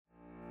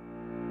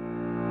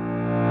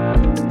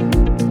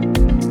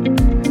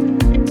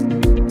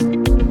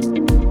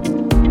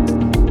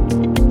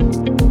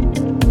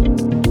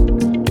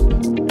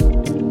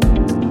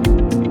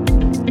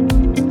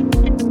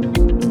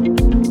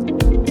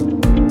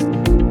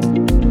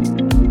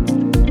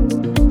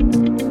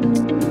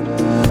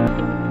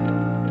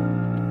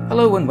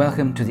Hello and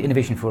welcome to the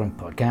Innovation Forum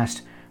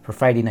podcast for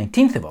Friday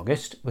 19th of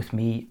August with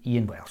me,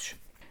 Ian Welsh.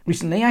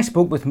 Recently I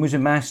spoke with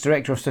Musimmas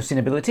Director of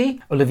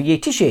Sustainability, Olivier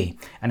Tichet,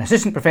 and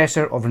Assistant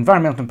Professor of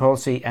Environmental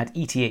Policy at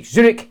ETH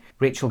Zurich,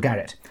 Rachel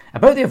Garrett,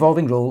 about the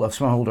evolving role of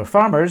smallholder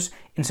farmers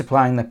in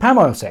supplying the palm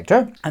oil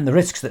sector and the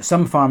risks that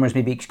some farmers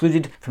may be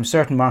excluded from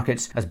certain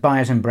markets as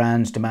buyers and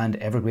brands demand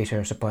ever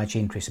greater supply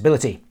chain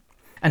traceability.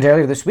 And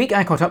earlier this week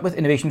I caught up with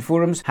Innovation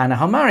Forum's Hannah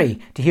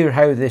Halmari to hear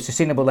how the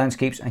Sustainable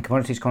Landscapes and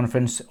Commodities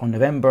Conference on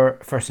November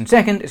 1st and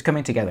 2nd is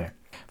coming together.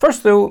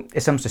 First though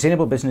is some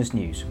sustainable business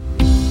news.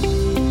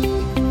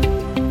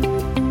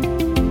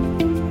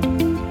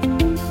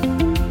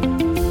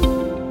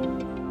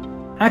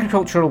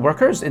 Agricultural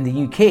workers in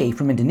the UK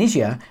from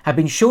Indonesia have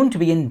been shown to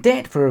be in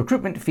debt for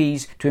recruitment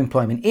fees to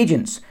employment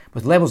agents,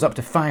 with levels up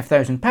to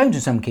 £5,000 in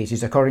some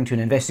cases, according to an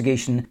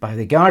investigation by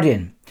The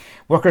Guardian.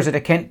 Workers at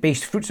a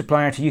Kent-based fruit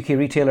supplier to UK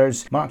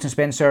retailers Marks &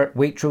 Spencer,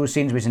 Waitrose,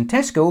 Sainsbury's and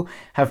Tesco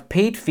have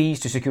paid fees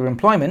to secure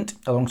employment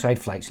alongside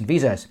flights and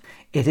visas.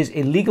 It is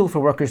illegal for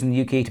workers in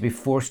the UK to be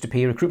forced to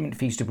pay recruitment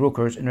fees to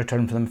brokers in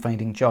return for them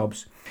finding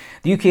jobs.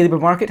 The UK labour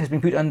market has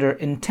been put under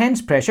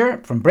intense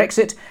pressure from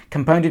Brexit,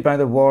 compounded by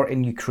the war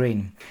in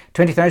Ukraine.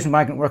 20,000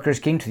 migrant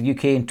workers came to the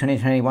UK in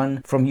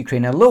 2021 from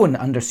Ukraine alone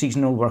under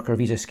seasonal worker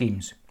visa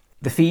schemes.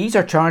 The fees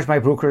are charged by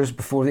brokers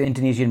before the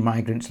Indonesian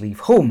migrants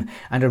leave home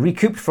and are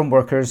recouped from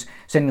workers,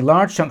 sending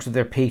large chunks of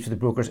their pay to the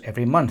brokers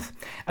every month.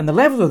 And the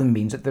level of them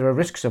means that there are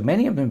risks of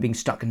many of them being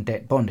stuck in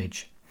debt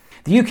bondage.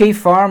 The UK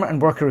farm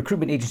and worker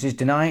recruitment agencies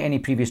deny any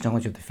previous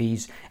knowledge of the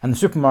fees, and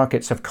the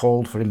supermarkets have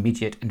called for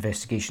immediate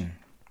investigation.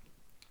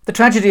 The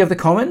tragedy of the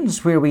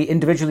commons, where we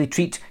individually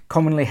treat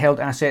commonly held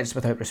assets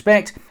without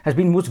respect, has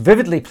been most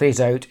vividly played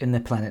out in the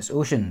planet's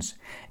oceans.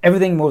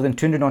 Everything more than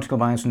 200 nautical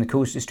miles from the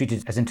coast is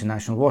treated as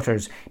international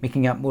waters,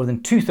 making up more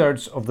than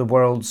two-thirds of the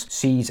world's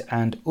seas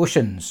and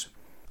oceans.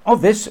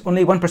 Of this,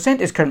 only 1%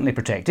 is currently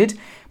protected,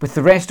 with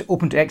the rest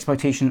open to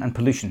exploitation and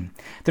pollution.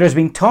 There has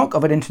been talk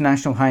of an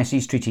international high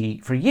seas treaty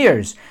for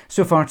years,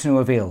 so far to no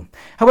avail.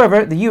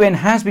 However, the UN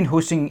has been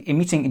hosting a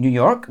meeting in New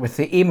York with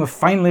the aim of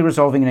finally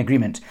resolving an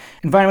agreement.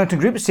 Environmental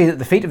groups say that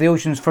the fate of the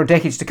oceans for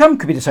decades to come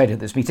could be decided at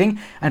this meeting, and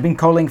have been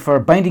calling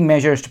for binding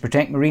measures to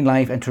protect marine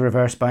life and to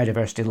reverse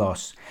biodiversity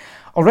loss.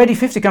 Already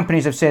 50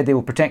 companies have said they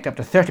will protect up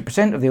to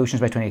 30% of the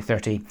oceans by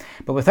 2030,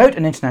 but without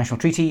an international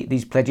treaty,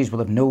 these pledges will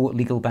have no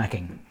legal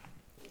backing.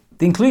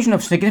 The inclusion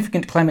of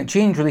significant climate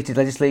change-related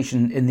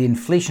legislation in the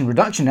Inflation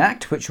Reduction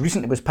Act, which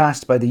recently was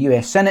passed by the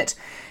US Senate,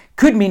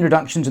 could mean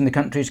reductions in the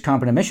country's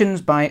carbon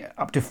emissions by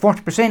up to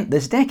 40%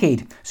 this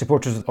decade,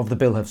 supporters of the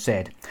bill have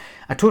said.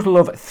 A total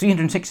of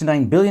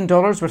 $369 billion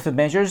worth of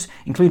measures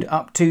include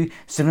up to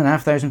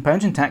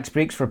 £7,500 in tax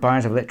breaks for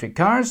buyers of electric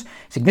cars,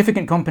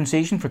 significant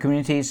compensation for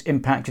communities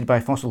impacted by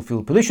fossil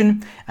fuel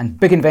pollution,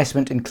 and big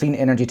investment in clean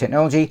energy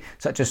technology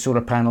such as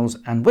solar panels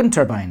and wind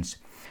turbines.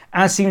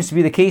 As seems to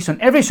be the case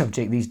on every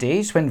subject these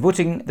days, when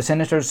voting, the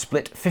senators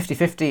split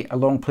 50-50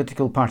 along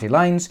political party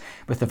lines,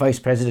 with the Vice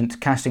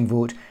President casting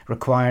vote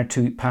required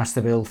to pass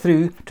the bill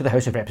through to the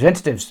House of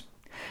Representatives.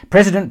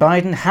 President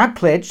Biden had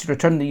pledged to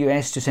return the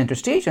US to centre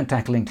stage on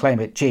tackling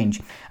climate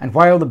change, and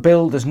while the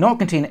bill does not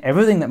contain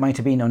everything that might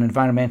have been on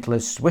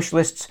environmentalists' wish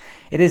lists,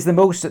 it is the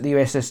most that the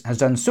US has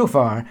done so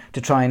far to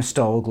try and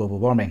stall global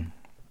warming.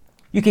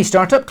 UK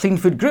startup Clean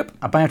Food Group,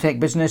 a biotech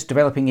business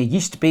developing a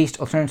yeast-based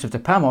alternative to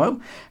palm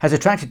oil, has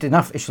attracted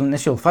enough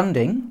initial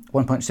funding,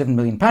 £1.7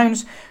 million,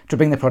 to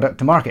bring the product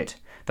to market.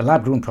 The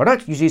lab-grown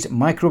product uses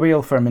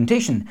microbial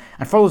fermentation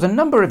and follows a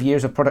number of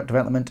years of product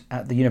development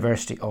at the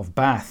University of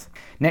Bath.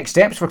 Next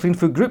steps for Clean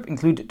Food Group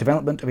include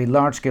development of a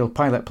large-scale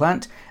pilot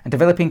plant and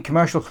developing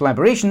commercial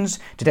collaborations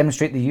to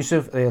demonstrate the use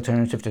of the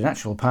alternative to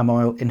natural palm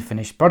oil in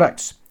finished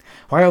products.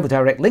 While the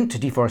direct link to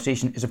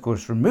deforestation is of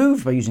course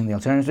removed by using the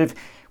alternative,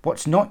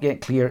 what's not yet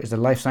clear is the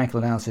life cycle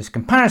analysis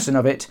comparison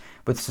of it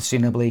with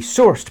sustainably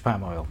sourced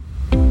palm oil.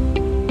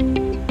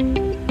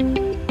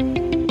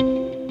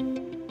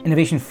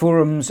 Innovation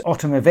Forum's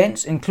autumn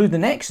events include the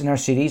next in our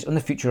series on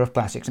the future of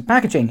plastics and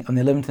packaging on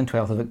the 11th and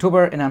 12th of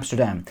October in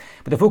Amsterdam,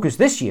 with a focus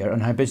this year on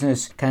how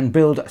business can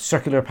build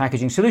circular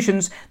packaging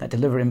solutions that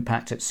deliver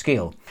impact at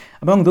scale.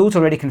 Among those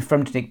already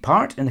confirmed to take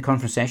part in the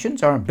conference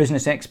sessions are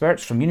business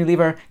experts from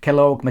Unilever,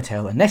 Kellogg,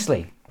 Mattel and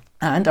Nestle.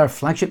 And our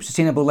flagship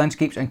Sustainable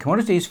Landscapes and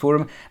Commodities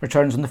Forum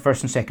returns on the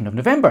 1st and 2nd of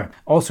November,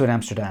 also in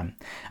Amsterdam.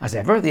 As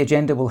ever, the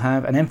agenda will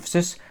have an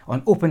emphasis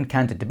on open,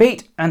 candid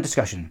debate and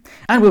discussion.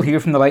 And we'll hear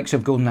from the likes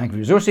of Golden Agri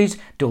Resources,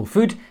 Dole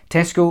Food,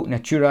 Tesco,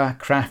 Natura,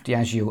 Kraft,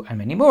 Diageo and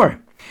many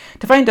more.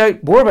 To find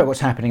out more about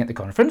what's happening at the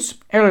conference,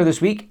 earlier this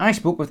week I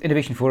spoke with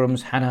Innovation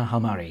Forum's Hannah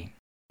Halmari.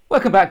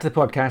 Welcome back to the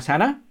podcast,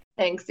 Hannah.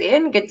 Thanks,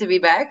 Ian. Good to be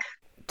back.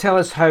 Tell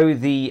us how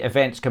the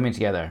event's coming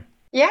together.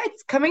 Yeah,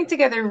 it's coming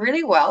together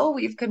really well.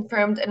 We've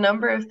confirmed a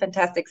number of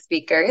fantastic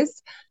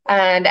speakers.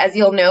 And as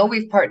you'll know,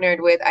 we've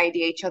partnered with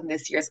IDH on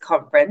this year's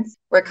conference.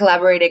 We're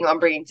collaborating on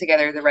bringing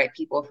together the right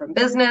people from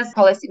business,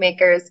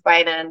 policymakers,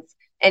 finance,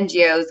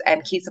 NGOs,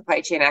 and key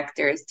supply chain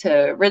actors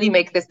to really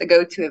make this the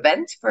go-to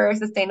event for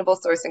sustainable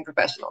sourcing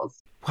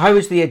professionals. How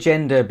has the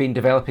agenda been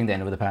developing then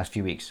over the past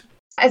few weeks?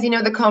 As you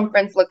know, the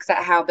conference looks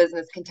at how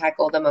business can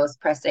tackle the most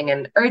pressing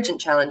and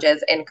urgent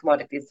challenges in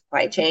commodity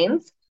supply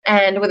chains.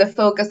 And with a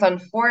focus on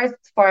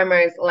forests,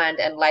 farmers, land,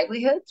 and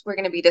livelihoods, we're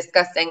going to be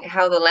discussing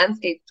how the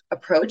landscape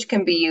approach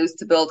can be used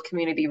to build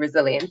community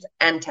resilience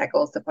and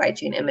tackle supply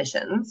chain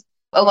emissions.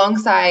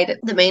 Alongside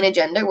the main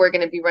agenda, we're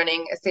going to be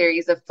running a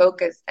series of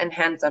focus and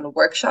hands-on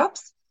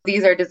workshops.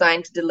 These are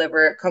designed to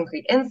deliver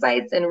concrete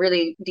insights and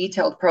really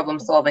detailed problem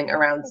solving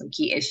around some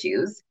key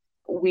issues.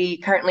 We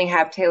currently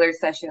have tailored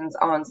sessions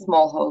on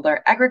smallholder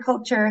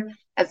agriculture,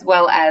 as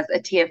well as a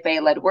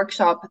TFA-led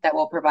workshop that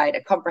will provide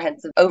a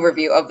comprehensive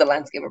overview of the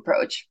landscape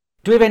approach.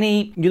 Do we have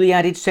any newly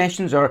added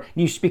sessions or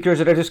new speakers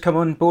that have just come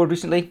on board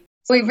recently?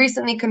 We've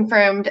recently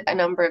confirmed a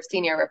number of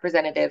senior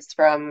representatives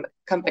from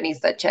companies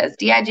such as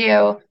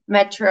Diageo,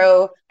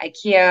 Metro,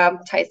 IKEA,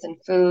 Tyson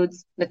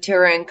Foods,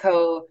 Natura &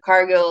 Co.,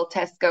 Cargill,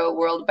 Tesco,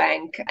 World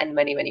Bank, and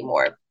many, many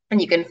more.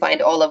 And you can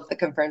find all of the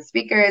confirmed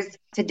speakers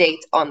to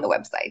date on the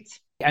website.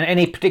 And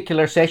any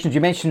particular sessions?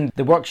 You mentioned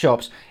the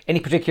workshops. Any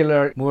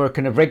particular more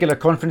kind of regular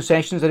conference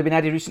sessions that have been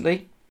added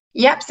recently?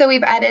 Yep, so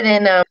we've added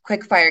in a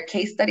quickfire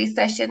case study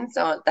session.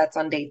 So that's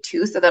on day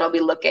 2. So that'll be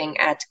looking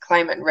at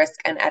climate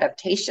risk and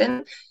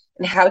adaptation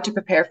and how to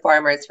prepare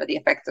farmers for the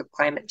effects of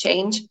climate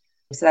change.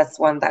 So that's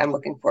one that I'm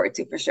looking forward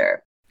to for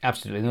sure.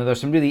 Absolutely. No,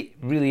 there's some really,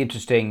 really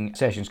interesting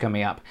sessions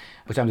coming up,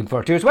 which I'm looking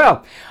forward to as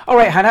well. All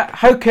right, Hannah,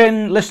 how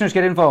can listeners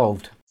get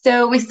involved?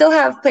 So we still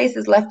have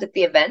places left at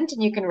the event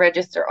and you can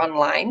register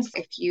online.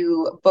 If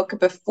you book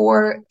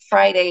before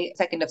Friday,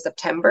 2nd of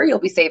September, you'll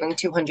be saving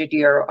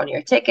 €200 on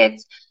your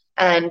ticket.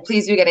 And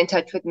please do get in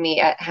touch with me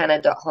at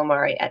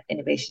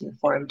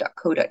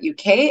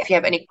hannah.halmari@innovationforum.co.uk if you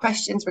have any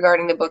questions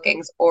regarding the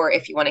bookings or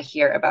if you want to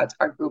hear about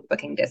our group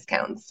booking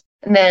discounts.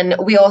 And then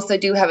we also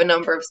do have a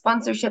number of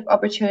sponsorship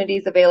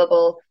opportunities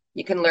available.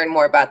 You can learn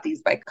more about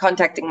these by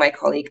contacting my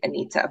colleague,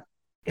 Anita.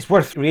 It's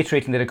worth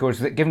reiterating that, of course,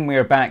 that given we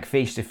are back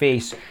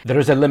face-to-face, there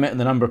is a limit on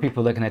the number of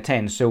people that can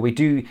attend. So we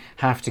do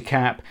have to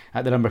cap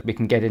at the number we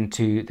can get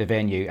into the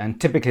venue.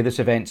 And typically this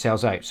event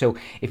sells out. So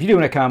if you do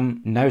want to come,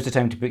 now's the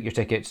time to book your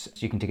tickets so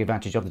you can take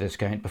advantage of the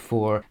discount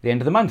before the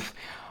end of the month.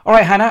 All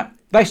right, Hannah,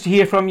 nice to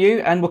hear from you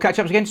and we'll catch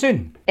up again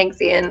soon.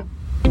 Thanks, Ian.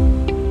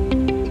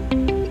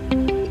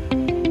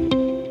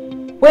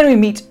 When we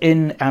meet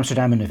in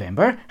Amsterdam in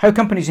November, how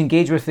companies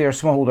engage with their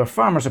smallholder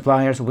farmer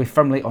suppliers will be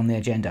firmly on the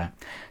agenda.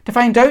 To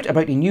find out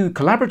about a new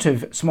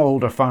collaborative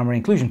smallholder farmer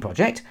inclusion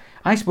project,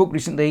 I spoke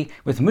recently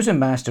with Musim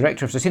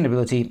Director of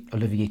Sustainability,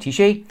 Olivier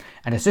Tichet,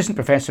 and Assistant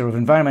Professor of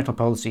Environmental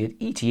Policy at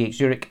ETH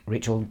Zurich,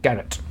 Rachel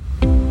Garrett.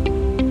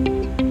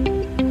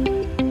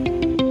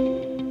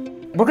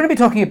 We're going to be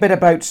talking a bit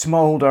about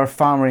smallholder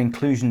farmer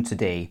inclusion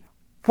today.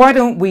 Why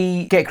don't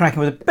we get cracking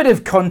with a bit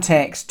of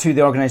context to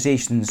the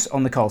organisations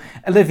on the call?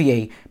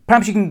 Olivier,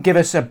 perhaps you can give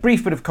us a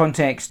brief bit of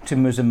context to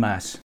Musim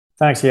Mas.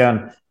 Thanks,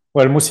 Ian.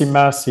 Well, Musim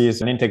Mas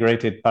is an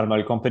integrated palm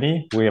oil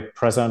company. We are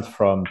present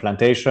from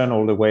plantation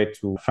all the way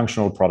to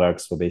functional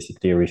products, so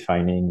basically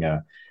refining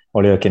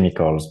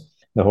oleochemicals,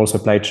 the whole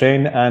supply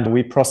chain. And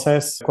we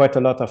process quite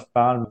a lot of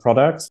palm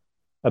products.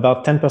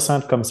 About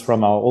 10% comes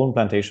from our own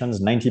plantations,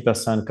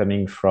 90%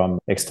 coming from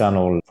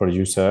external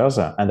producers,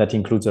 and that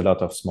includes a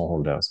lot of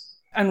smallholders.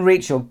 And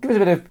Rachel, give us a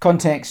bit of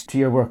context to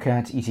your work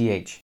at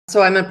ETH.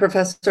 So I'm a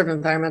professor of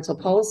environmental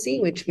policy,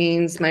 which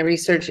means my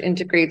research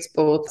integrates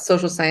both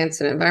social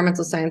science and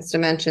environmental science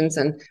dimensions.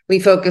 And we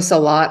focus a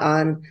lot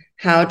on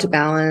how to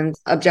balance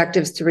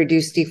objectives to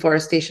reduce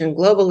deforestation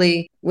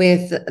globally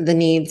with the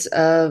needs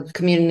of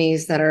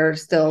communities that are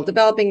still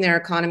developing their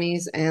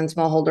economies and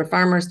smallholder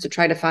farmers to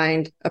try to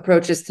find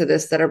approaches to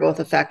this that are both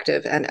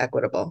effective and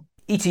equitable.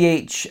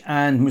 ETH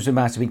and Musim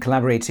Mas have been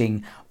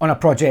collaborating on a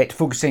project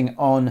focusing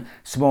on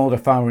smallholder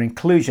farmer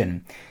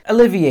inclusion.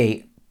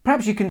 Olivier,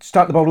 perhaps you can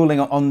start the ball rolling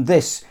on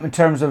this in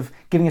terms of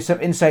giving us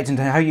some insights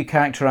into how you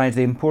characterise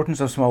the importance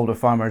of smallholder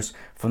farmers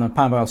from the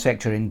palm oil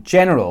sector in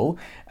general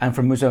and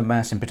from Musim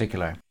Mas in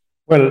particular.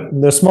 Well,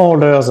 the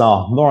smallholders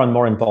are more and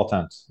more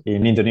important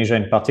in Indonesia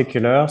in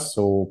particular.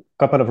 So a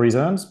couple of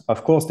reasons.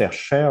 Of course, their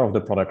share of the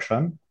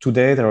production.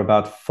 Today, they're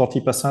about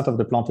 40% of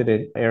the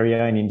planted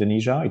area in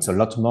Indonesia. It's a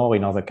lot more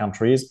in other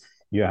countries.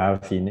 You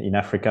have in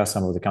Africa,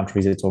 some of the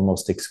countries, it's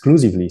almost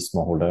exclusively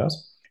smallholders.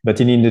 But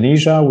in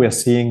Indonesia, we are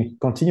seeing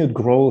continued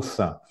growth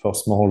for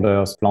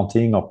smallholders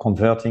planting or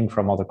converting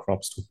from other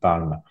crops to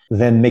palm.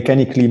 Then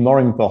mechanically more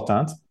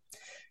important,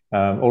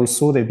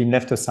 also they've been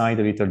left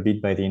aside a little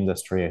bit by the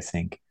industry, I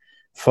think.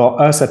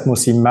 For us at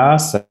Musim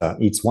Mas,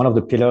 it's one of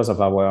the pillars of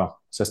our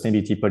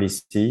sustainability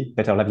policy,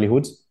 better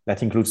livelihoods.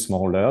 That includes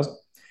smallholders.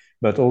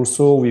 But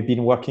also we've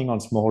been working on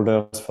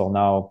smallholders for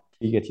now,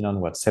 getting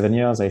on 7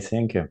 years, I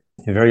think. A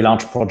very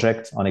large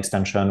project on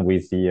extension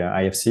with the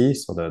IFC,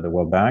 so the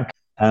World Bank.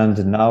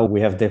 And now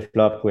we have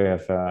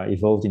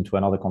evolved into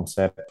another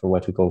concept,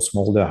 what we call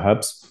smallholder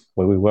hubs,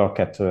 where we work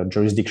at a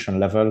jurisdiction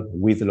level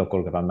with the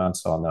local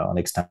governments on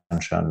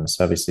extension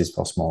services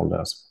for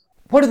smallholders.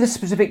 What are the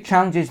specific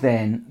challenges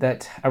then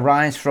that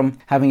arise from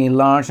having a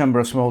large number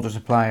of smallholder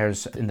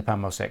suppliers in the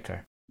palm oil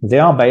sector? They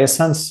are by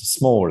essence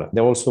small.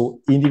 They're also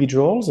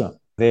individuals.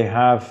 They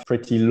have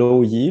pretty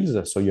low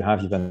yields, so you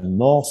have even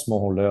more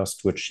smallholders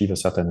to achieve a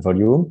certain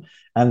volume.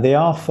 And they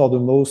are, for the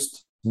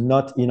most,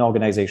 not in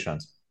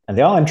organizations. And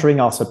they are entering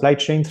our supply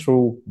chain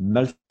through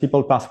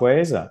multiple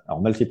pathways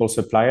or multiple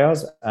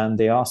suppliers, and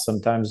they are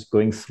sometimes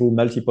going through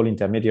multiple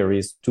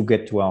intermediaries to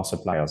get to our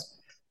suppliers.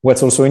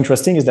 What's also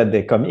interesting is that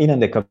they come in and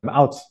they come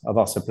out of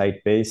our supply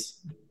base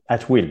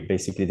at will.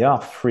 Basically, they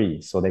are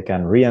free, so they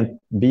can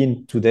be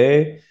in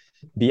today,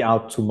 be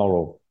out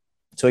tomorrow.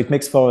 So it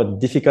makes for a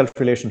difficult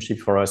relationship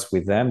for us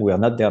with them. We are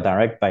not their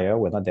direct buyer.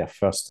 We're not their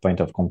first point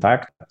of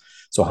contact.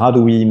 So how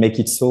do we make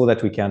it so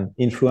that we can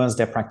influence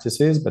their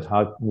practices, but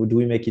how do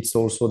we make it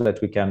so that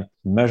we can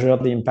measure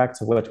the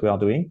impact of what we are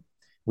doing?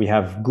 We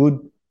have good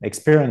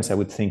experience, I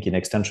would think, in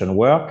extension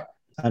work,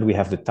 and we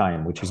have the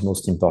time, which is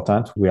most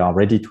important. We are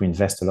ready to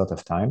invest a lot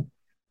of time.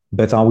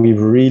 But are we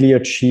really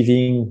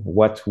achieving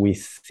what we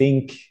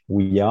think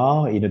we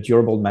are in a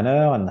durable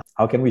manner? And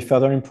how can we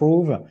further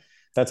improve?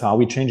 That's how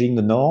we're changing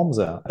the norms.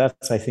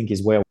 That's, I think,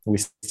 is where we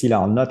still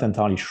are not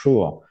entirely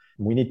sure.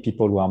 We need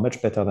people who are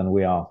much better than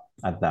we are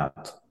at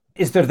that.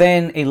 Is there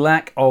then a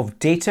lack of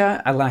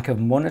data, a lack of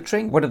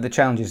monitoring? What are the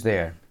challenges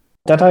there?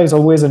 Data is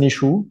always an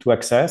issue to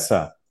access.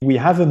 We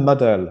have a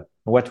model.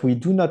 What we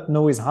do not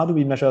know is how do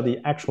we measure the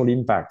actual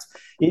impact.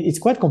 It's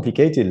quite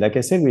complicated. Like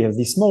I said, we have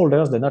these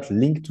smallholders, they're not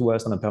linked to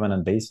us on a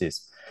permanent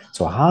basis.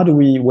 So how do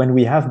we, when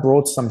we have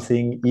brought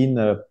something in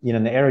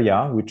an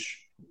area, which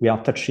we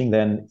are touching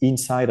then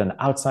inside and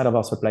outside of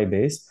our supply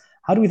base,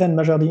 how do we then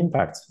measure the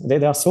impact?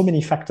 There are so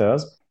many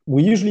factors.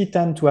 We usually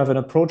tend to have an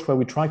approach where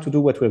we try to do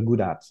what we're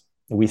good at.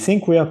 We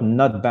think we are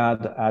not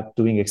bad at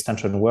doing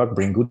extension work,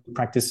 bring good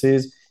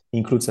practices,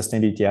 include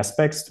sustainability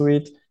aspects to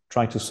it,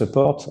 try to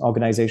support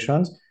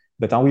organizations.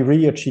 But are we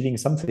really achieving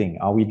something?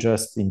 Are we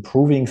just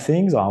improving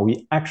things? Or are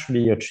we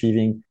actually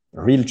achieving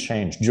real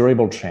change,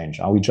 durable change?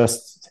 Are we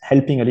just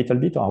helping a little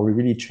bit, or are we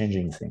really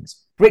changing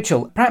things?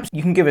 Rachel, perhaps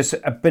you can give us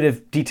a bit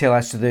of detail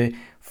as to the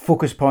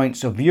focus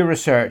points of your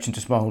research into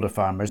smallholder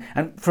farmers.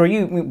 And for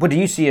you, what do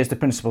you see as the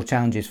principal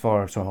challenges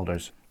for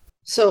smallholders?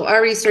 So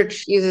our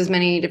research uses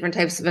many different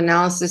types of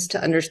analysis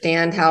to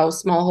understand how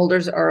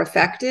smallholders are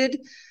affected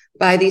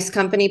by these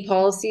company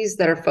policies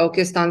that are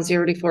focused on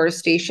zero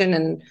deforestation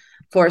and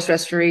forest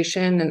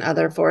restoration and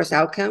other forest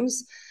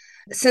outcomes.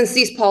 Since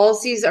these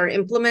policies are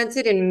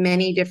implemented in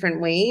many different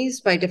ways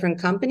by different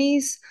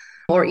companies,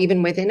 or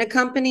even within a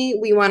company,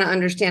 we want to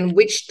understand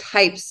which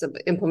types of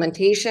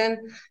implementation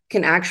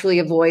can actually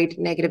avoid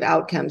negative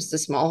outcomes to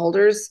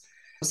smallholders,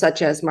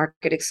 such as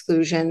market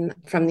exclusion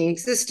from the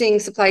existing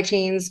supply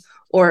chains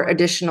or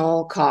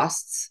additional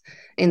costs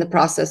in the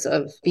process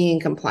of being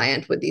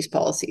compliant with these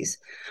policies.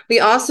 We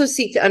also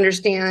seek to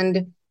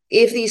understand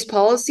if these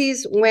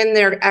policies, when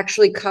they're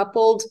actually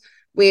coupled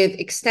with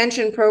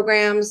extension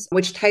programs,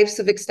 which types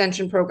of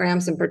extension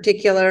programs in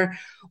particular,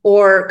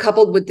 or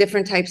coupled with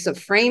different types of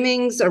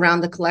framings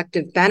around the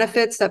collective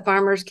benefits that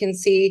farmers can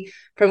see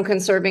from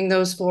conserving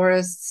those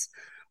forests,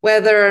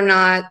 whether or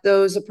not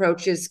those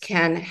approaches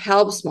can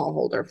help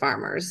smallholder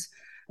farmers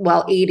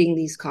while aiding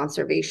these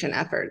conservation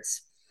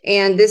efforts.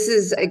 And this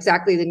is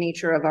exactly the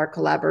nature of our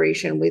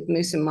collaboration with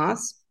Moose and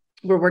Moss.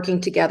 We're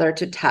working together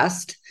to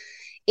test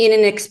in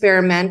an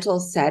experimental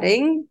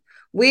setting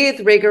with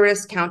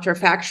rigorous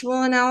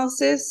counterfactual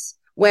analysis,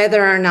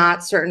 whether or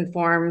not certain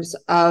forms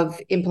of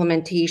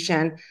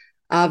implementation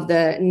of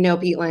the no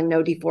peatland,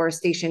 no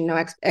deforestation,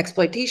 no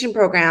exploitation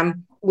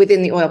program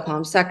within the oil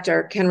palm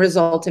sector can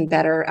result in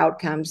better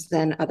outcomes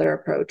than other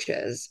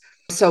approaches.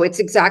 So it's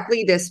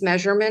exactly this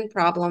measurement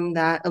problem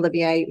that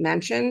Olivier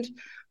mentioned.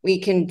 We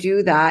can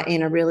do that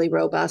in a really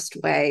robust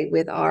way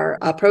with our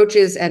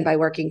approaches and by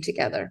working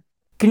together.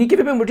 Can you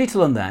give a bit more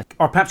detail on that?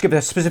 Or perhaps give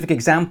a specific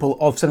example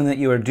of something that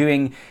you are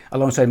doing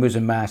alongside Moose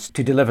and Moss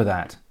to deliver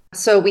that?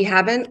 So we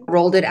haven't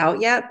rolled it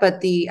out yet,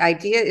 but the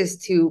idea is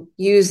to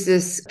use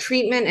this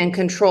treatment and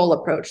control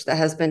approach that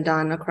has been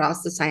done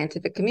across the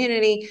scientific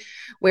community,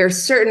 where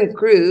certain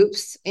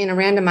groups in a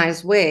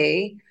randomized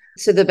way,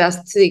 to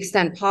the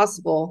extent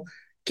possible,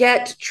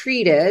 get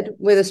treated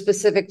with a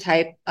specific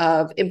type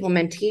of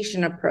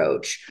implementation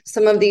approach.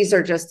 Some of these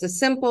are just a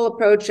simple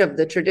approach of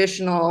the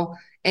traditional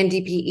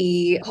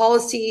NDPE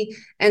policy,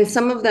 and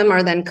some of them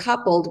are then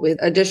coupled with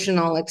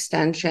additional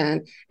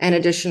extension and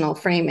additional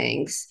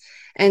framings.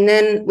 And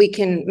then we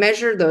can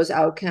measure those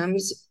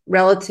outcomes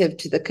relative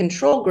to the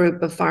control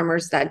group of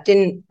farmers that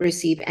didn't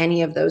receive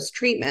any of those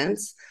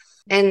treatments.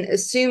 And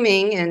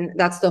assuming, and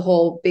that's the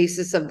whole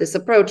basis of this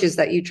approach, is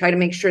that you try to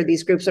make sure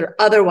these groups are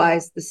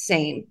otherwise the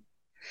same.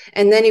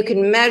 And then you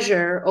can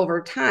measure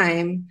over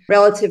time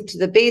relative to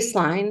the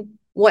baseline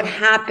what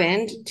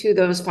happened to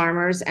those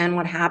farmers and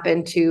what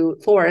happened to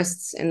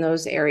forests in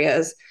those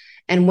areas,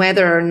 and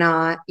whether or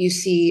not you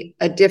see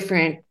a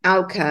different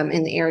outcome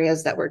in the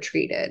areas that were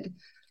treated.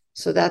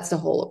 So that's the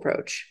whole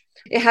approach.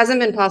 It hasn't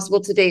been possible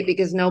to date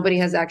because nobody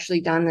has actually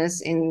done this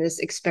in this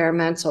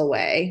experimental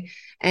way.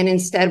 And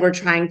instead, we're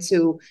trying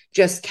to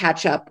just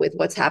catch up with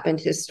what's happened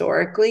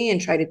historically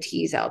and try to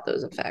tease out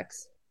those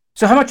effects.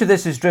 So how much of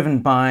this is driven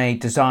by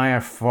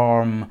desire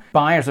from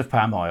buyers of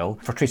palm oil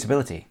for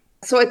traceability?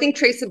 So I think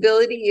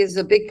traceability is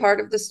a big part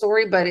of the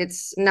story, but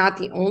it's not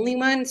the only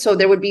one. So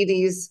there would be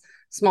these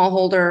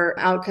smallholder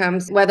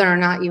outcomes, whether or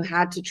not you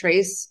had to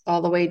trace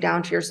all the way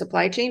down to your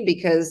supply chain,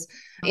 because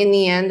in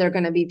the end, they're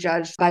going to be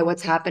judged by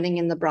what's happening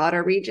in the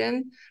broader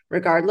region,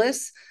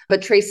 regardless.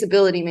 But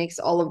traceability makes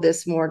all of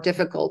this more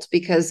difficult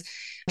because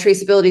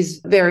traceability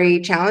is very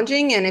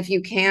challenging. And if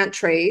you can't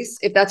trace,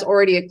 if that's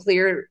already a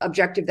clear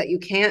objective that you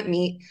can't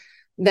meet,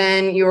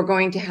 then you're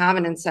going to have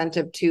an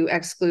incentive to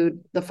exclude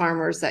the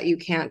farmers that you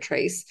can't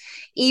trace,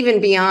 even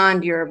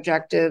beyond your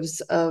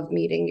objectives of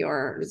meeting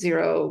your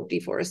zero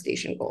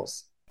deforestation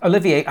goals.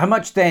 Olivier, how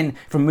much then,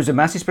 from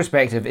Musamas's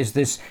perspective, is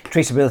this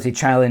traceability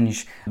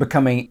challenge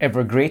becoming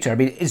ever greater? I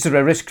mean, is there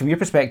a risk from your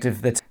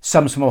perspective that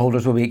some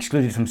smallholders will be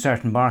excluded from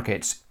certain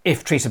markets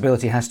if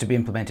traceability has to be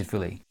implemented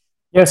fully?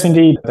 Yes,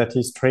 indeed. That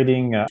is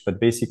trading,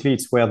 but basically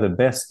it's where the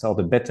best or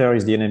the better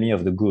is the enemy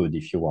of the good,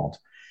 if you want.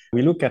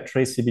 We look at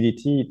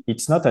traceability,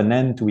 it's not an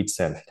end to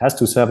itself. It has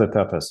to serve a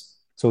purpose.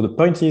 So the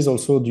point is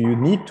also, do you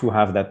need to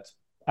have that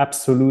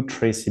absolute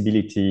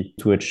traceability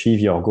to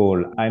achieve your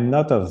goal? I'm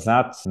not of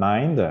that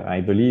mind.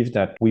 I believe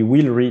that we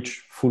will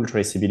reach full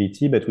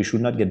traceability, but we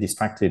should not get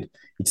distracted.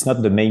 It's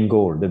not the main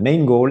goal. The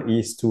main goal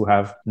is to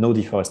have no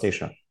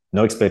deforestation,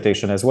 no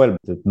exploitation as well.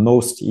 The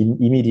most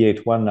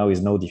immediate one now is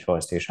no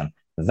deforestation.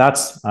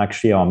 That's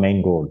actually our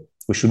main goal.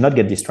 We should not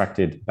get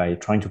distracted by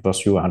trying to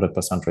pursue 100%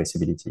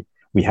 traceability.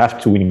 We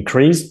have to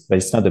increase, but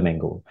it's not the main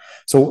goal.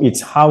 So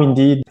it's how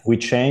indeed we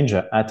change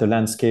at a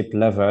landscape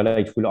level.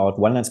 It will out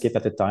one landscape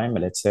at a time,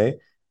 let's say.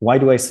 Why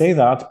do I say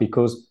that?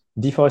 Because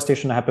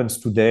deforestation happens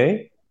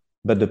today,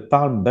 but the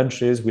palm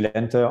bunches will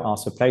enter our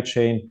supply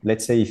chain.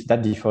 Let's say if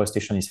that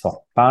deforestation is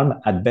for palm,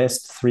 at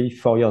best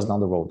 3-4 years down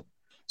the road.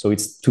 So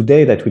it's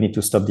today that we need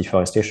to stop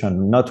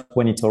deforestation, not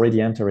when it's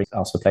already entering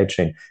our supply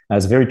chain.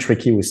 That's very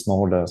tricky with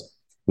smallholders,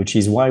 which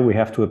is why we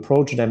have to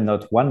approach them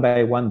not one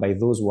by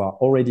those who are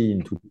already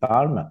into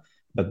palm,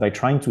 but by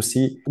trying to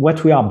see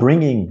what we are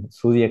bringing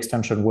through the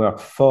extension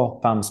work for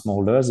palm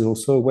smallholders is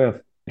also a way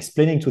of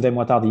explaining to them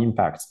what are the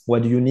impacts.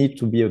 What do you need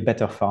to be a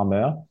better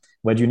farmer?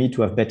 What do you need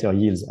to have better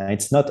yields? And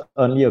it's not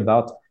only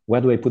about where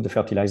do I put the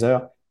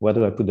fertilizer? Where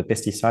do I put the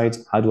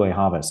pesticides? How do I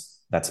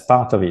harvest? That's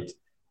part of it.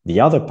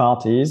 The other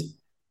part is,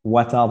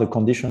 what are the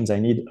conditions I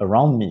need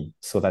around me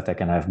so that I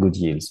can have good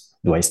yields?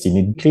 Do I still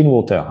need clean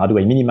water? How do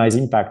I minimize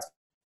impact,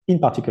 in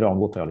particular on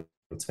water,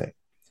 let's say?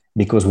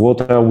 Because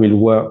water will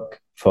work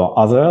for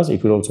others,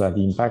 it will also have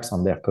the impacts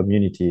on their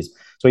communities.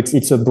 So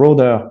it's a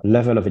broader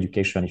level of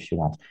education, if you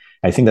want.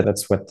 I think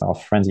that's what our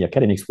friends, the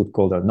academics, would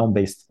call the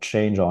norm-based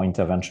change or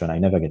intervention. I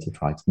never get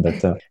it right.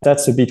 But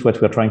that's a bit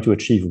what we're trying to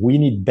achieve. We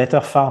need better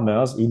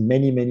farmers in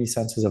many, many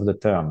senses of the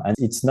term. And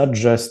it's not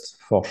just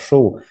for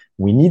show.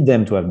 We need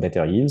them to have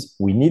better yields.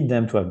 We need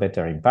them to have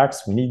better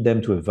impacts. We need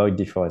them to avoid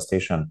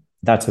deforestation.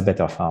 That's a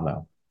better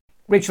farmer.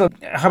 Rachel,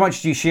 how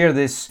much do you share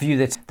this view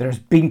that there's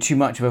been too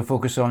much of a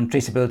focus on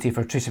traceability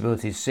for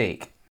traceability's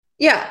sake?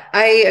 Yeah,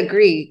 I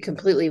agree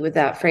completely with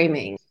that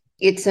framing.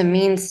 It's a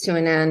means to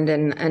an end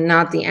and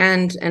not the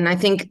end. And I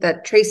think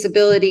that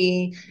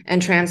traceability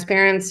and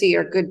transparency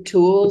are good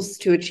tools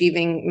to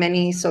achieving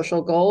many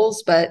social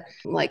goals. But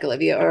like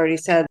Olivia already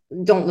said,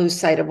 don't lose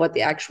sight of what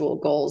the actual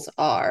goals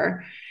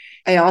are.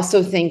 I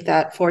also think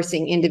that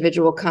forcing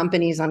individual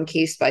companies on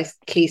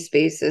case-by-case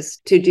basis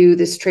to do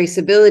this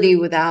traceability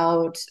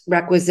without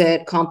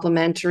requisite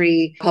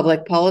complementary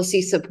public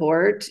policy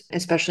support,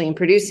 especially in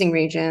producing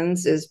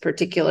regions, is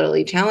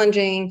particularly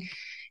challenging.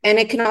 And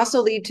it can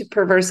also lead to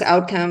perverse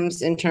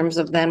outcomes in terms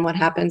of then what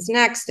happens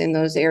next in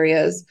those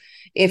areas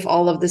if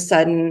all of a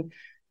sudden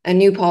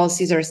new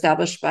policies are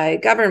established by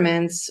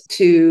governments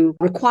to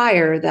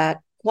require that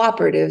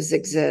cooperatives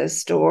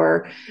exist,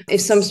 or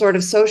if some sort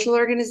of social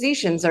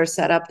organizations are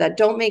set up that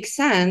don't make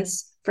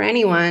sense for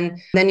anyone,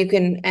 then you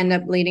can end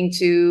up leading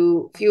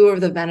to fewer of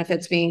the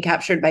benefits being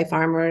captured by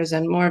farmers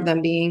and more of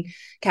them being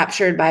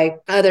captured by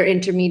other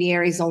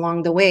intermediaries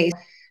along the way.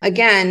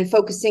 Again,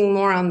 focusing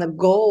more on the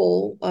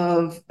goal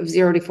of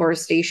zero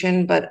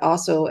deforestation, but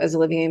also, as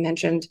Olivier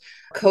mentioned,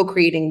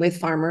 co-creating with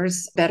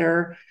farmers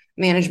better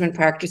management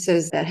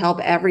practices that help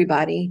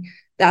everybody.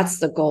 That's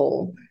the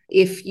goal.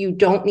 If you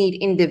don't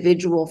need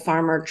individual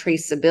farmer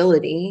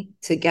traceability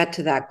to get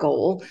to that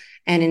goal,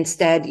 and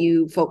instead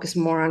you focus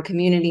more on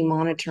community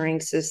monitoring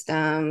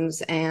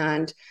systems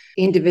and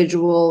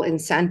individual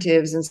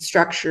incentives and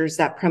structures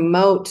that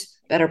promote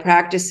better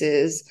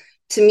practices,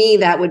 to me,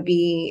 that would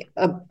be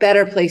a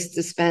better place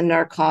to spend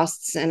our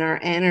costs and our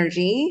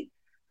energy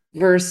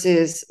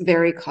versus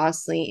very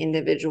costly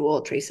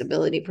individual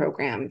traceability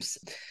programs.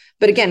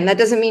 But again, that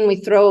doesn't mean we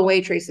throw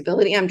away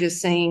traceability. I'm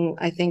just saying,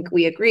 I think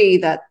we agree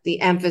that the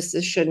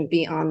emphasis shouldn't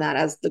be on that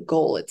as the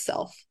goal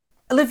itself.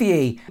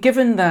 Olivier,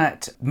 given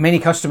that many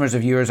customers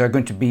of yours are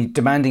going to be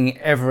demanding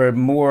ever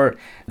more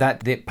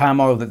that the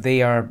palm oil that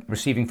they are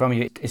receiving from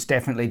you is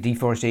definitely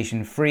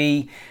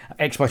deforestation-free,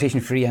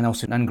 exploitation-free, and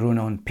also ungrown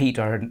on peat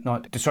or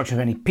not destruction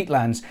of any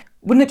peatlands,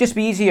 wouldn't it just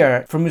be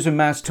easier for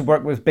Musamas to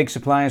work with big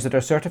suppliers that are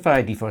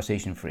certified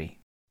deforestation-free?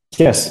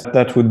 Yes,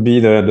 that would be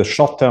the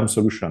short-term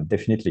solution,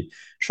 definitely.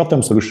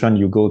 Short-term solution,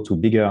 you go to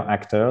bigger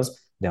actors.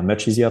 They're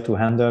much easier to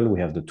handle. We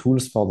have the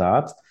tools for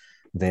that.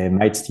 They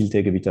might still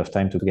take a bit of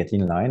time to get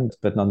in line,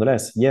 but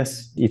nonetheless,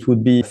 yes, it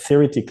would be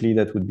theoretically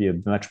that would be a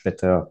much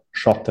better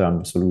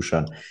short-term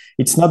solution.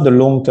 It's not the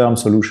long-term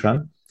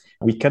solution.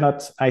 We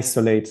cannot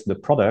isolate the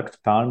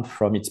product palm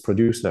from its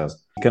producers.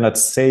 We cannot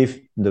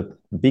save the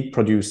big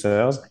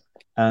producers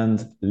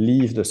and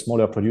leave the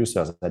smaller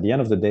producers. At the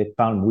end of the day,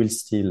 palm will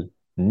still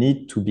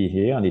need to be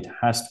here and it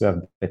has to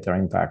have better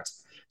impact.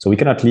 So we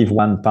cannot leave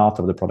one part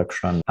of the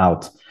production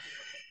out.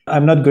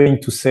 I'm not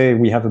going to say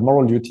we have a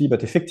moral duty,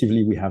 but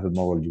effectively we have a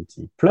moral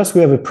duty. Plus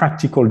we have a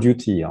practical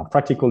duty. Our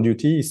practical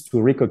duty is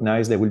to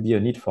recognize there will be a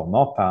need for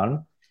more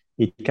palm.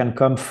 It can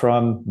come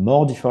from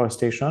more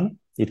deforestation.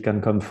 It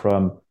can come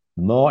from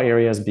more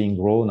areas being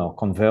grown or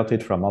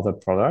converted from other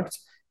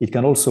products. It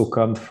can also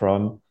come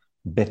from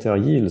better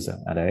yields.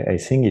 And I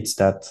think it's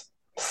that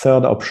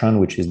third option,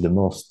 which is the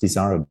most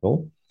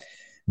desirable,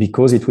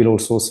 because it will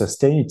also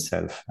sustain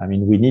itself. I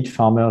mean, we need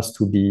farmers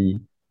to be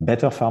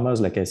better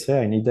farmers, like I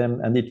say. I need them.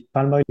 And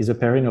palm oil is a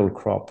perennial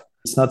crop.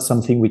 It's not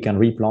something we can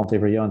replant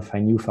every year and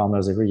find new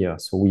farmers every year.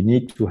 So we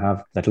need to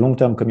have that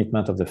long-term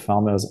commitment of the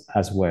farmers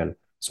as well.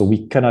 So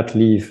we cannot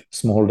leave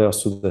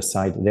smallholders to the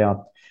side.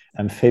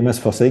 I'm famous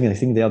for saying, I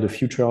think they are the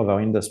future of our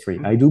industry.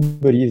 I do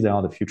believe they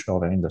are the future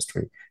of our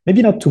industry.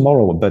 Maybe not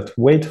tomorrow, but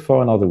wait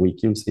for another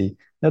week. You'll see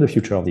they're the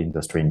future of the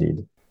industry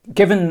indeed.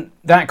 Given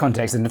that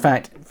context, and in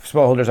fact,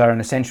 smallholders are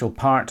an essential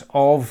part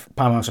of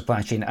palm oil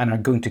supply chain and are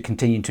going to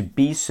continue to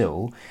be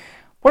so,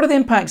 what are the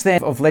impacts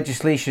then of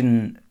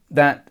legislation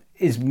that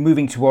is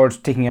moving towards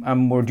taking a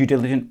more due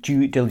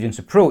diligence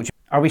approach?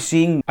 Are we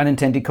seeing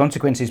unintended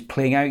consequences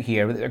playing out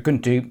here that are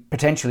going to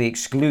potentially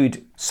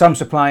exclude some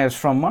suppliers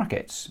from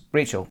markets?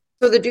 Rachel?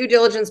 So the due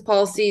diligence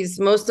policies,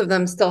 most of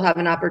them still have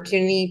an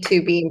opportunity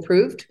to be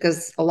improved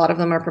because a lot of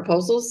them are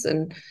proposals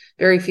and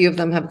very few of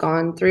them have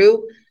gone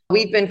through.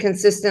 We've been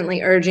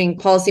consistently urging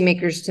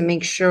policymakers to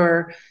make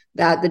sure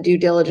that the due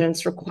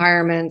diligence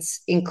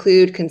requirements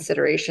include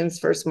considerations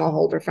for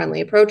smallholder-friendly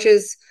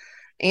approaches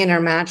and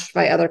are matched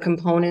by other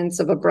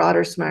components of a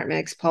broader smart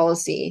mix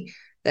policy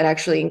that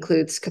actually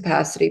includes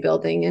capacity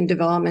building and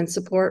development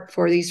support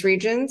for these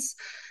regions.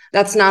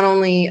 That's not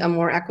only a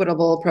more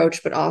equitable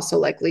approach, but also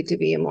likely to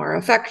be a more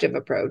effective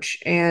approach.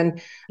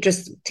 And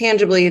just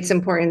tangibly, it's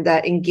important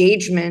that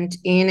engagement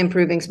in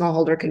improving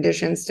smallholder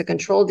conditions to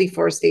control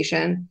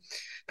deforestation,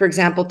 for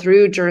example,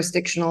 through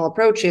jurisdictional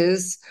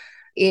approaches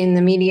in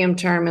the medium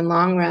term and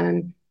long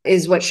run,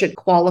 is what should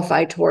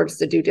qualify towards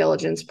the due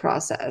diligence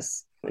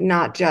process,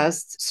 not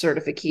just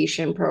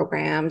certification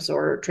programs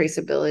or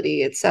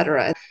traceability, et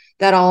cetera.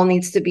 That all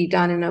needs to be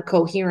done in a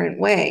coherent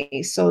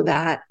way so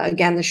that,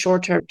 again, the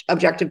short-term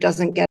objective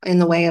doesn't get in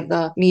the way of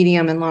the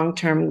medium and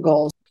long-term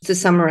goals. To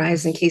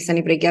summarize, in case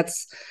anybody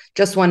gets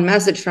just one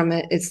message from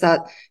it, it's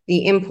that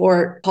the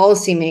import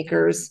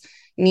policymakers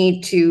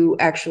need to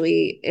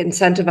actually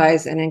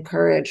incentivize and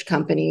encourage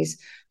companies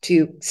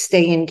to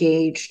stay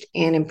engaged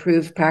and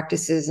improve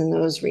practices in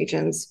those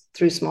regions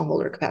through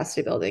smallholder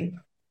capacity building.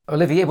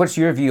 Olivier, what's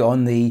your view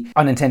on the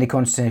unintended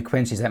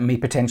consequences that may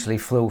potentially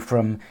flow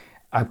from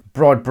a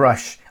broad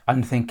brush,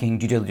 unthinking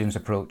due diligence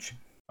approach?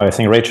 I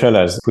think Rachel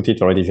has put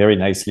it already very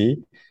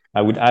nicely.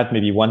 I would add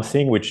maybe one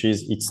thing, which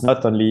is it's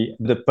not only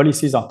the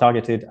policies are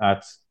targeted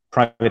at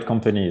private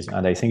companies.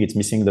 And I think it's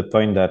missing the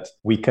point that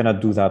we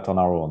cannot do that on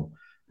our own.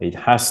 It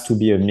has to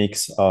be a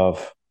mix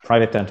of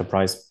private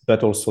enterprise,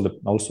 but also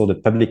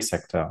the public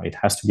sector. It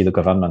has to be the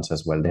governments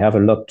as well. They have a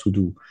lot to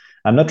do.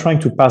 I'm not trying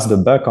to pass the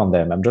buck on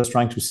them. I'm just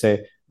trying to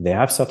say they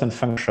have certain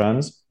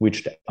functions,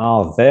 which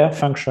are their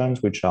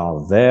functions, which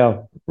are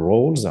their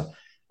roles.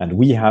 And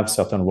we have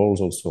certain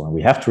roles also. And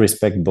we have to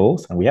respect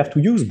both and we have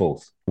to use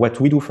both. What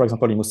we do, for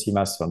example, in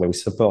Musimas, where we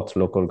support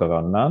local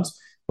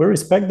governments, we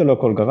respect the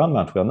local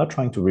government. We are not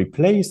trying to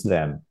replace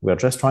them. We are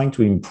just trying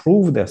to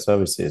improve their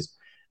services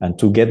and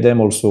to get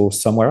them also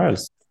somewhere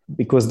else.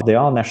 Because there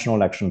are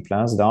national action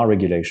plans, there are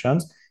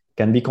regulations,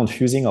 can be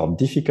confusing or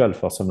difficult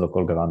for some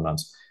local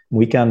governments.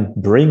 We can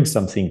bring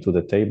something to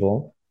the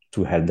table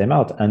to help them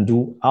out and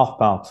do our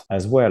part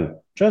as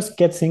well. Just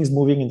get things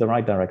moving in the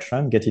right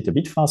direction, get it a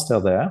bit faster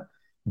there,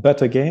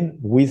 but again,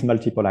 with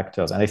multiple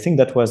actors. And I think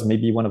that was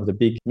maybe one of the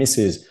big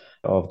misses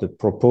of the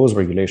proposed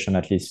regulation,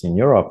 at least in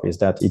Europe, is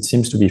that it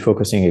seems to be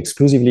focusing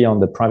exclusively on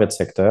the private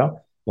sector,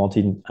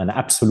 wanting an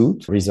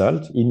absolute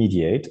result,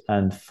 immediate,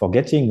 and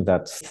forgetting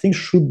that things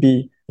should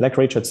be, like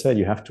Rachel said,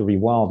 you have to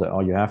reward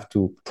or you have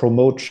to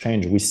promote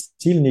change. We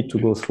still need to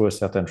go through a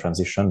certain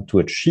transition to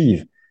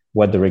achieve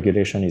what the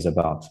regulation is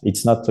about.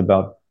 It's not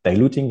about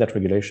diluting that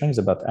regulation, it's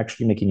about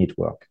actually making it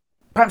work.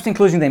 Perhaps in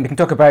closing then, we can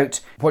talk about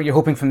what you're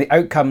hoping from the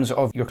outcomes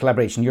of your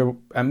collaboration. Your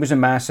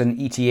Musimas and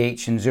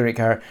ETH and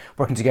Zurich are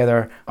working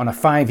together on a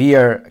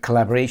 5-year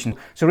collaboration.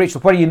 So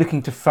Rachel, what are you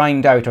looking to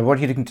find out or what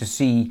are you looking to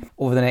see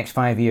over the next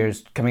 5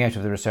 years coming out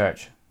of the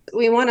research?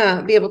 We want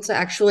to be able to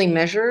actually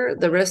measure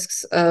the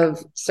risks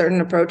of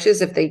certain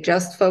approaches if they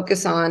just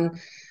focus on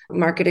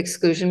market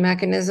exclusion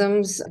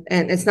mechanisms.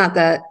 And it's not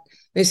that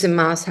Musim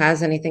Mas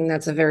has anything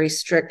that's a very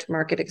strict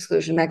market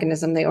exclusion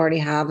mechanism. They already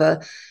have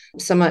a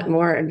somewhat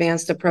more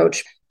advanced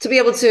approach to be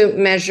able to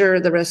measure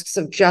the risks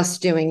of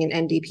just doing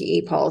an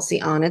NDPE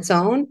policy on its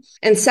own.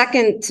 And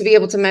second, to be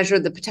able to measure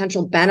the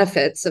potential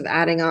benefits of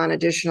adding on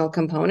additional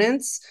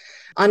components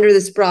under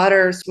this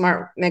broader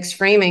smart mix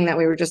framing that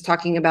we were just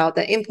talking about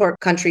that import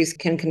countries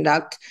can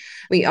conduct.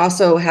 We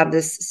also have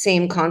this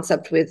same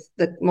concept with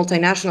the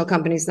multinational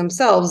companies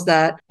themselves,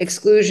 that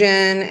exclusion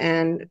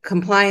and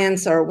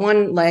compliance are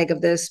one leg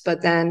of this,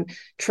 but then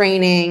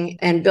training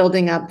and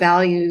building up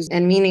values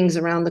and meanings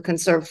around the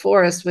conserved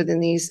forest within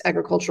these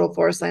agricultural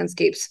forest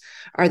landscapes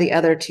are the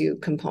other two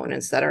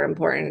components that are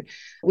important.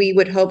 We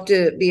would hope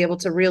to be able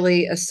to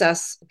really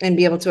assess and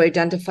be able to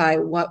identify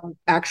what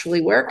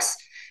actually works.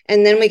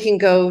 And then we can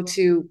go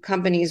to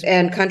companies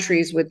and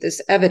countries with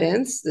this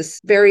evidence, this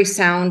very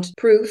sound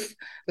proof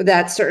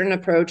that certain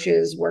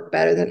approaches work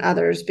better than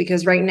others,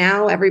 because right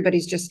now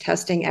everybody's just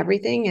testing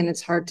everything and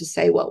it's hard to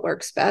say what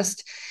works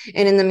best.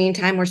 And in the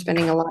meantime, we're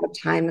spending a lot of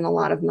time and a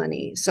lot of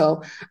money.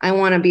 So I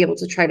want to be able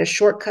to try to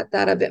shortcut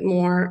that a bit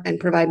more and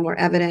provide more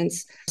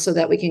evidence so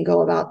that we can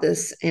go about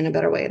this in a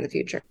better way in the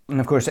future. And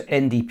of course,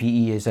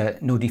 NDPE is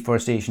no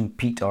deforestation,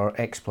 peat or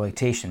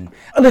exploitation.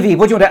 Olivier,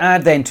 what do you want to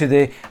add then to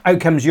the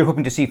outcomes you're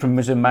hoping to see from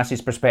Musim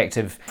Mas's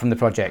perspective from the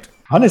project?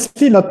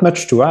 Honestly, not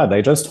much to add.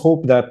 I just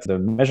hope that the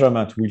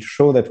measurement will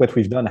show that what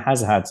we've done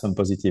has had some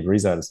positive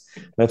results.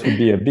 That would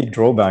be a big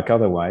drawback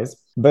otherwise.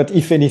 But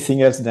if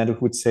anything else, then I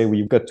would say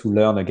we've got to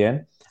learn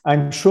again.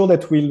 I'm sure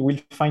that we'll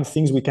find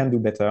things we can do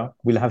better.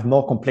 We'll have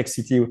more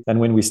complexity than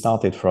when we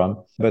started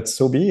from, but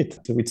so be it.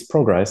 It's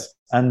progress.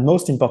 And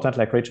most important,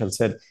 like Rachel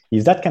said,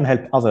 is that can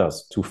help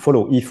others to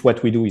follow if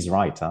what we do is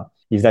right.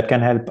 If that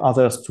can help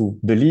others to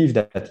believe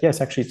that,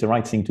 yes, actually it's the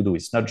right thing to do.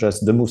 It's not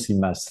just the Musim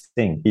Mas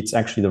thing. It's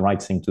actually the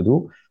right thing to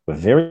do. We're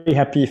very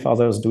happy if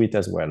others do it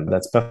as well.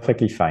 That's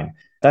perfectly fine.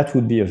 That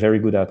would be a very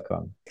good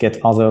outcome.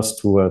 Get others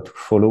to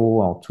follow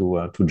or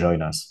to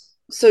join us.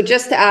 So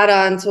just to add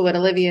on to what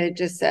Olivier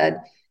just said,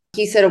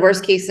 he said a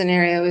worst case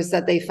scenario is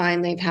that they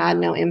find they've had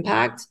no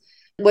impact.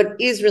 What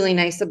is really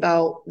nice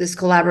about this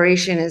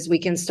collaboration is we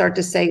can start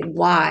to say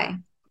why.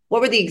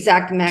 What were the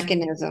exact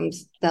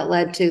mechanisms that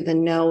led to the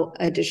no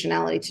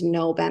additionality, to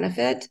no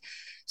benefit?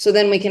 So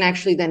then we can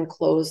actually then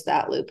close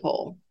that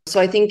loophole. So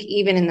I think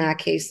even in that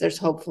case, there's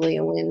hopefully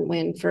a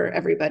win-win for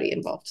everybody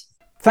involved.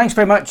 Thanks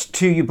very much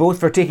to you both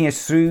for taking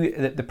us through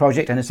the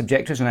project and its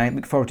objectives, and I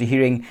look forward to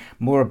hearing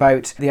more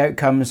about the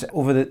outcomes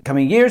over the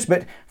coming years.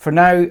 But for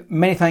now,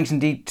 many thanks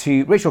indeed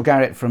to Rachel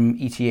Garrett from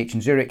ETH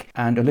in Zurich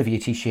and Olivier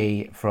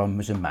Tichet from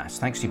Musim Mas.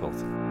 Thanks to you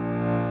both.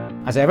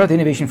 As ever, the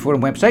Innovation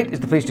Forum website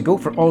is the place to go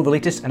for all the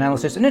latest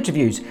analysis and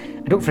interviews.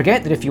 And don't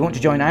forget that if you want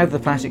to join either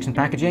the Plastics and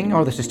Packaging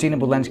or the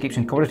Sustainable Landscapes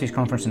and Commodities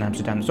Conference in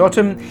Amsterdam this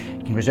autumn,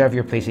 you can reserve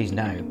your places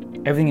now.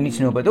 Everything you need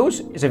to know about those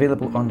is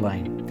available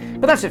online.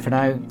 But that's it for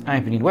now.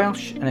 I've been Ian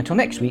Welsh, and until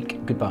next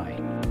week,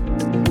 goodbye.